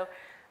decision? And so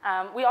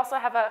we also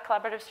have a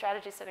collaborative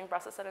strategy setting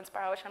process at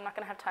Enspiral, which I'm not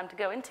going to have time to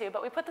go into,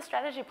 but we put the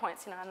strategy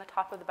points, on the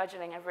top of the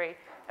budgeting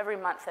every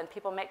month, and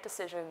people make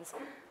decisions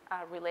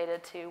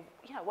related to,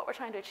 what we're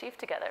trying to achieve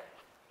together.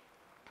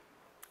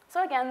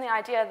 So again, the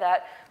idea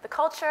that the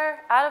culture,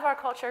 out of our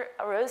culture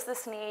arose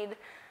this need,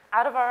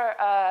 out of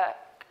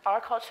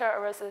our culture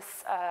arose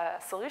this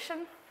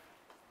solution,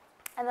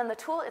 and then the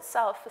tool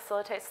itself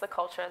facilitates the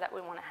culture that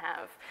we want to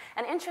have.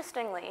 And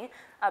interestingly,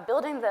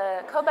 building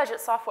the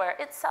co-budget software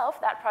itself,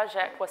 that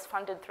project was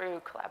funded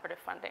through collaborative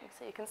funding.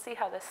 So you can see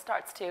how this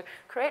starts to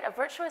create a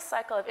virtuous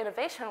cycle of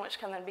innovation, which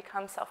can then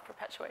become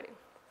self-perpetuating.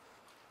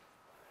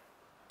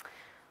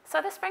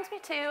 So this brings me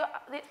to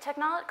the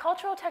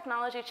cultural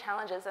technology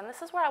challenges, and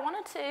this is where I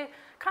wanted to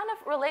kind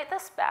of relate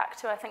this back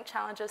to, I think,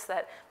 challenges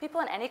that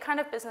people in any kind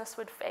of business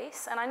would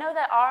face. And I know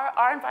that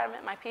our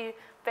environment might be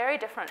very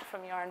different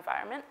from your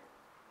environment.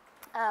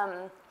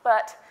 And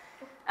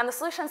the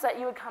solutions that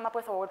you would come up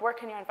with or would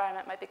work in your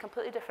environment might be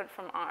completely different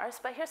from ours,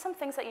 but here's some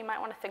things that you might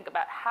want to think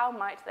about. How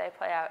might they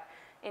play out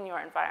in your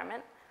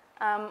environment?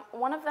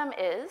 One of them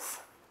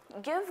is,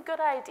 give good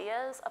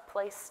ideas a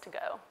place to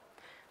go.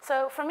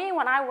 So for me,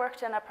 when I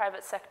worked in a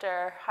private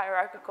sector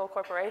hierarchical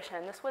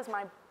corporation, this was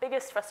my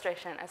biggest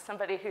frustration as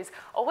somebody who's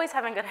always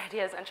having good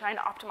ideas and trying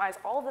to optimize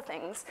all the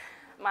things.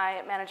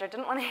 My manager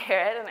didn't want to hear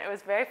it, and it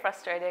was very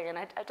frustrating, and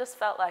I just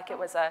felt like it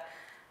was a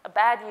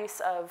bad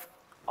use of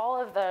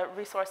all of the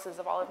resources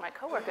of all of my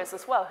coworkers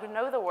as well, who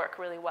know the work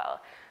really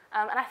well.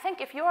 And I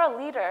think if you're a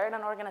leader in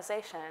an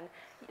organization,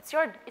 it's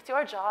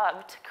your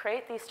job to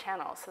create these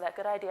channels so that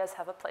good ideas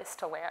have a place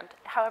to land,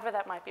 however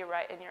that might be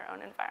right in your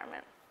own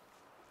environment.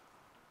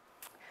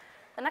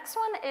 The next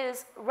one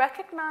is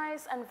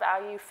recognize and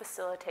value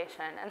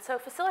facilitation. And so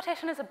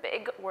facilitation is a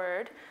big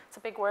word. It's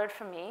a big word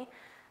for me.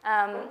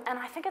 And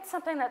I think it's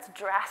something that's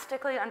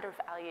drastically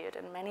undervalued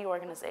in many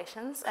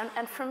organizations.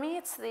 And for me,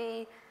 it's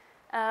the,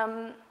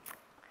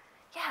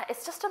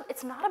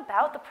 it's not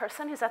about the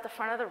person who's at the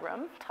front of the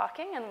room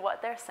talking and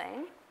what they're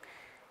saying.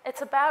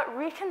 It's about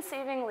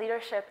reconceiving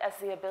leadership as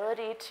the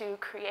ability to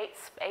create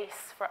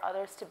space for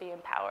others to be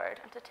empowered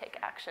and to take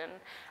action.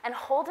 And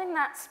holding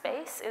that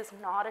space is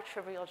not a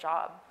trivial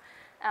job.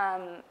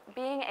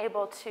 being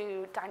able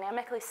to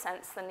dynamically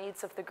sense the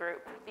needs of the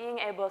group, being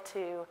able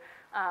to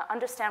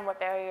understand what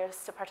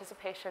barriers to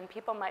participation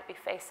people might be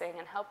facing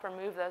and help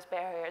remove those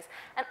barriers.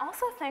 And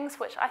also things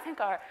which I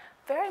think are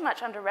very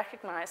much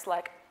under-recognized,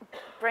 like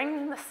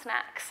bring the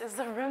snacks. Is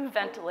the room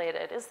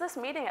ventilated? Is this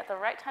meeting at the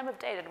right time of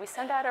day? Did we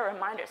send out a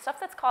reminder? Stuff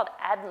that's called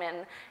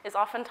admin is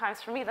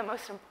oftentimes, for me, the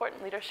most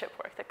important leadership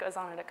work that goes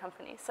on in a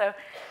company. So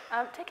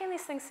taking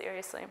these things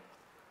seriously.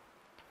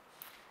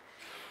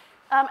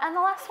 And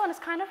the last one is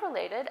kind of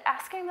related,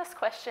 asking this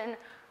question,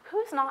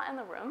 who's not in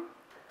the room?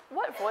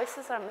 What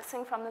voices are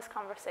missing from this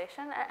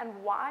conversation, and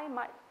why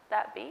might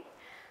that be?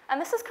 And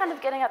this is kind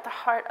of getting at the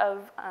heart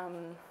of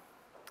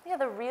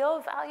the real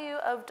value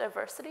of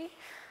diversity.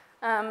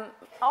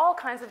 All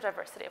kinds of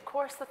diversity. Of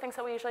course, the things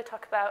that we usually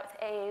talk about with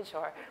age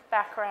or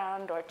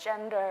background or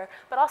gender,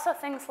 but also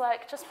things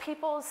like just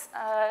people's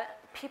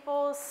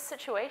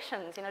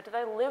situations. You know, do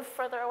they live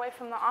further away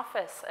from the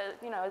office?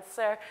 You know,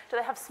 do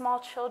they have small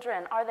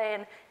children? Are they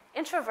an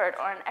introvert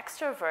or an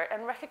extrovert?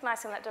 And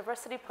recognizing that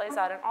diversity plays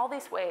out in all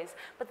these ways,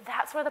 but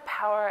that's where the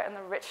power and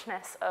the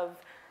richness of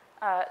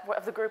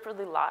the group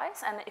really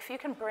lies. And if you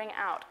can bring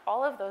out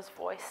all of those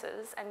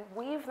voices and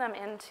weave them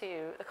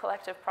into the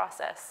collective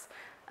process,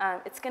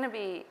 it's going to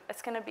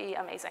be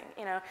amazing.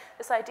 You know,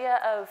 this idea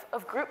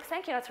of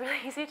groupthink. You know, it's really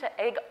easy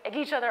to egg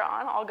each other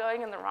on, all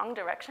going in the wrong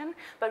direction.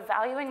 But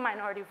valuing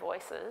minority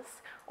voices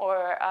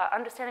or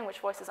understanding which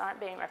voices aren't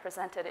being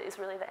represented is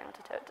really the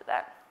antidote to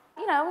that.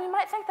 You know, we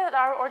might think that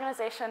our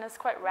organization is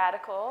quite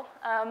radical,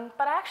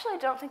 but I actually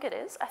don't think it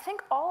is. I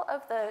think all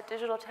of the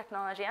digital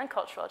technology and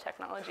cultural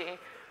technology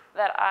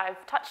that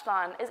I've touched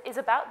on is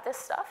about this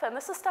stuff, and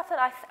this is stuff that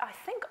I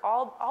think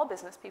all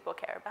business people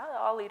care about,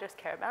 all leaders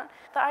care about.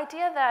 The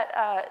idea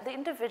that the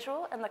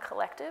individual and the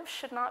collective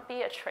should not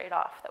be a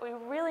trade-off, that we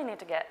really need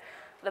to get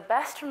the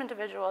best from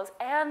individuals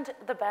and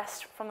the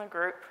best from the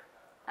group.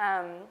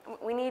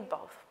 We need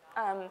both.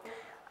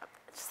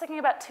 Just thinking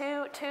about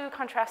two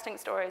contrasting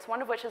stories,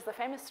 one of which is the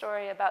famous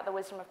story about the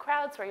wisdom of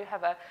crowds, where you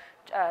have a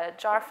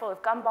jar full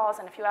of gumballs,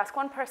 and if you ask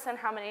one person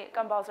how many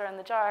gumballs are in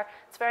the jar,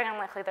 it's very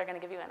unlikely they're going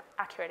to give you an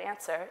accurate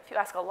answer. If you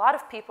ask a lot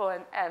of people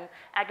and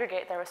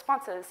aggregate their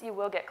responses, you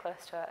will get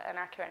close to an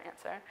accurate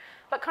answer.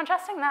 But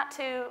contrasting that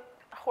to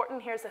Horton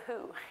hears a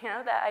who, you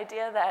know, that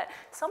idea that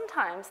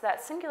sometimes that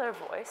singular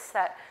voice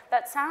that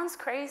sounds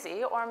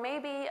crazy or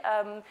maybe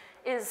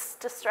is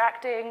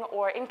distracting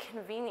or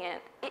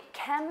inconvenient, it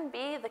can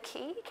be the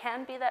key,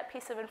 can be that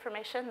piece of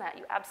information that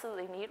you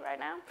absolutely need right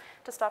now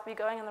to stop you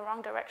going in the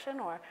wrong direction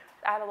or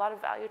add a lot of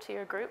value to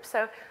your group.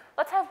 So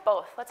let's have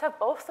both. Let's have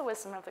both the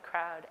wisdom of the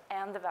crowd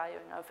and the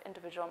valuing of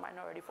individual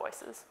minority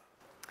voices.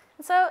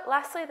 And so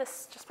lastly,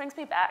 this just brings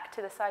me back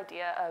to this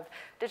idea of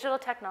digital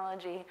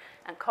technology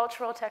and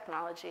cultural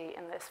technology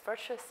in this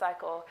virtuous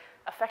cycle,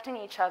 affecting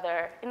each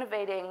other,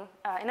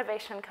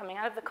 innovation coming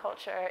out of the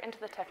culture into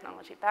the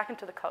technology, back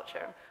into the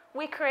culture.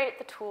 We create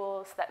the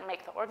tools that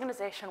make the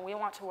organization we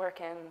want to work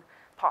in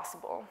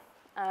possible.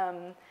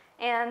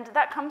 And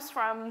that comes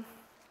from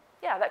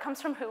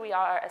who we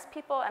are as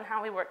people and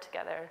how we work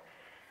together.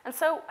 And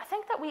so I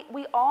think that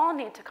we all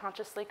need to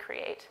consciously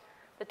create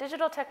the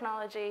digital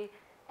technology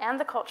and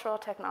the cultural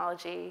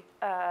technology,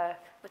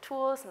 the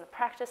tools and the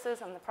practices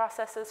and the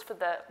processes for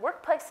the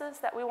workplaces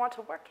that we want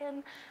to work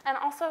in, and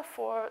also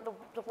for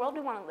the world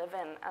we want to live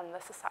in and the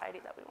society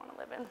that we want to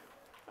live in.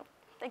 So,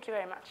 thank you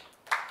very much.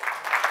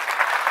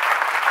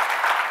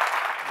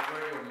 What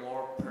were your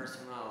more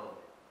personal,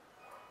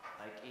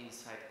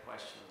 insight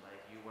question,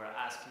 you were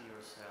asking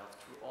yourself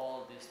through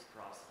all this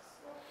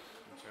process,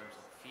 in terms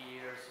of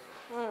fears,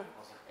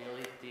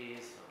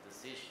 possibilities, of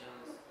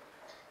decisions,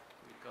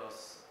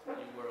 because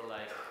you were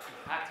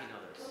impacting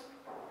others.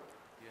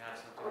 Do you have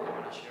something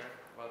you want to share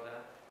about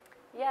that?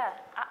 Yeah,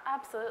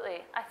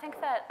 absolutely. I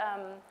think that,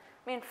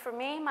 for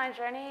me, my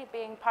journey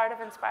being part of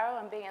Enspiral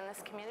and being in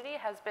this community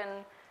has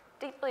been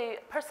deeply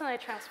personally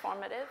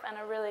transformative and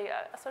a really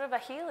sort of a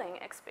healing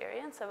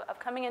experience of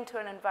coming into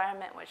an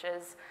environment which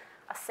is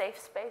a safe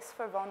space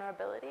for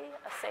vulnerability,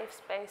 a safe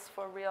space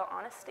for real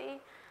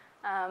honesty,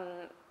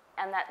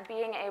 and that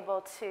being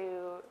able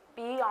to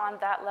be on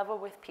that level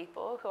with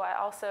people who I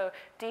also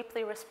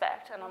deeply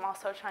respect and I'm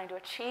also trying to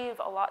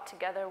achieve a lot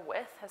together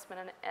with has been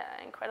an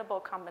incredible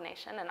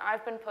combination. And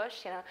I've been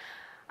pushed,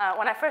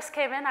 when I first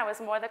came in, I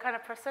was more the kind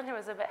of person who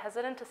was a bit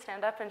hesitant to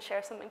stand up and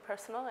share something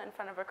personal in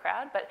front of a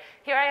crowd, but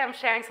here I am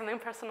sharing something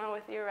personal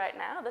with you right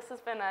now. This has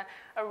been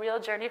a real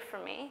journey for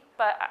me,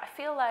 but I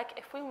feel like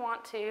if we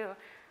want to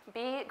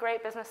be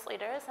great business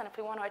leaders and if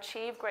we want to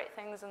achieve great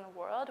things in the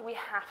world, we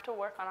have to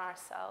work on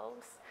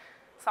ourselves,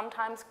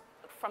 sometimes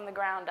from the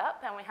ground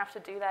up, and we have to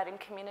do that in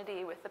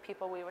community with the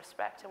people we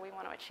respect and we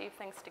want to achieve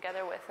things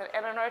together with.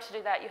 And in order to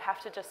do that, you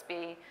have to just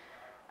be,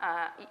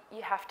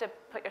 you have to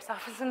put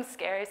yourself in some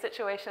scary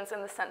situations in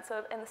the sense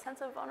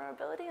of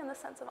vulnerability, in the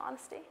sense of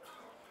honesty.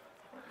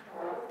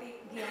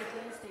 The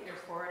ideas that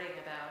you're forwarding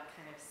about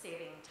kind of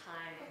saving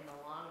time in the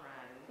long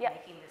run,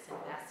 making this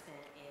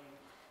investment in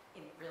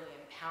really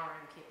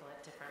empowering people at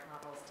different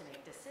levels to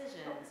make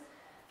decisions,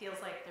 feels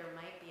like there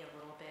might be a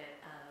little bit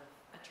of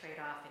a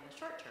trade-off in the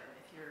short term.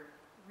 If you're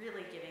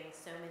really giving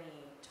so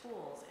many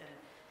tools and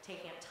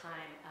taking up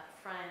time up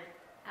front,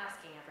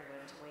 asking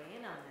everyone to weigh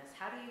in on this,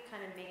 how do you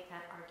kind of make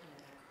that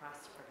argument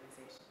across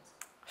organizations?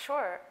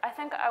 Sure. I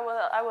think I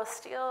will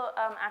steal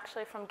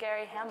actually from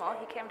Gary Hamill.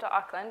 He came to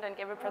Auckland and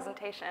gave a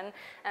presentation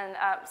and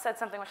said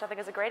something which I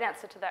think is a great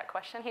answer to that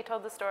question. He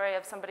told the story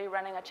of somebody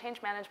running a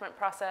change management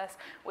process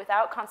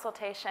without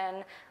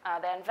consultation.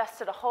 They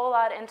invested a whole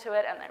lot into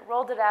it and they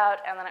rolled it out,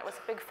 and then it was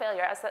a big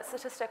failure. As that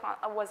statistic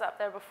was up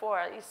there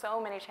before,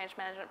 so many change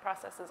management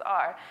processes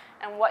are.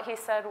 And what he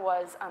said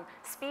was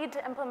speed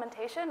to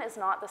implementation is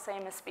not the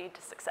same as speed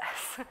to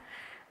success.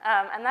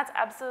 And that's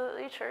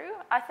absolutely true.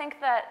 I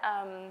think that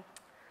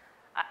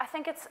I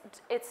think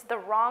it's the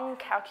wrong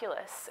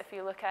calculus if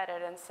you look at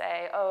it and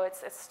say, oh, it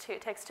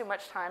takes too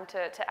much time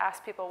to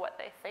ask people what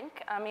they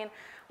think. I mean,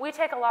 we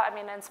take a lot,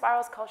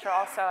 Inspiral's culture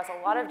also has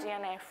a lot of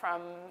DNA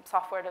from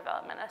software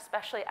development,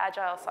 especially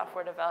agile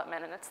software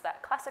development, and it's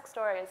that classic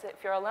story is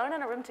if you're alone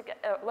in a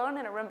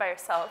room by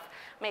yourself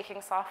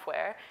making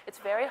software, it's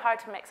very hard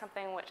to make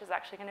something which is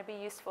actually going to be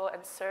useful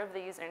and serve the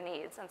user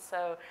needs. And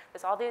so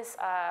there's all these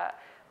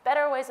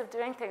better ways of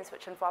doing things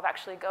which involve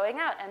actually going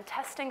out and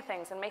testing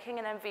things and making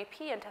an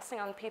MVP and testing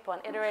on people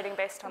and iterating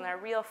based on their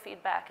real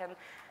feedback.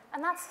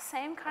 And that's the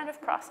same kind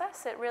of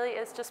process. It really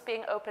is just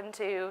being open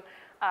to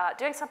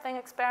doing something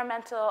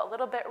experimental, a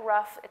little bit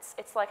rough.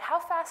 It's like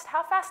how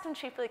fast and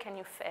cheaply can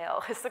you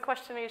fail is the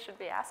question you should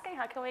be asking.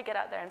 How can we get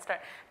out there and start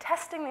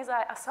testing these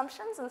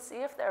assumptions and see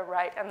if they're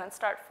right, and then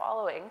start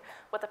following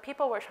what the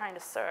people we're trying to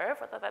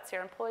serve, whether that's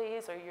your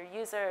employees or your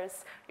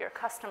users, your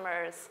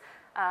customers.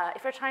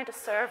 If you're trying to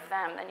serve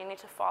them, then you need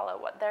to follow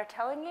what they're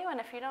telling you, and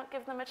if you don't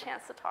give them a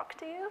chance to talk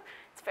to you,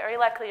 it's very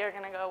likely you're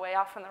going to go way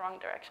off in the wrong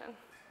direction.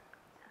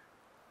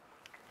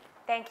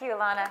 Thank you,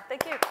 Alanna.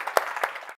 Thank you.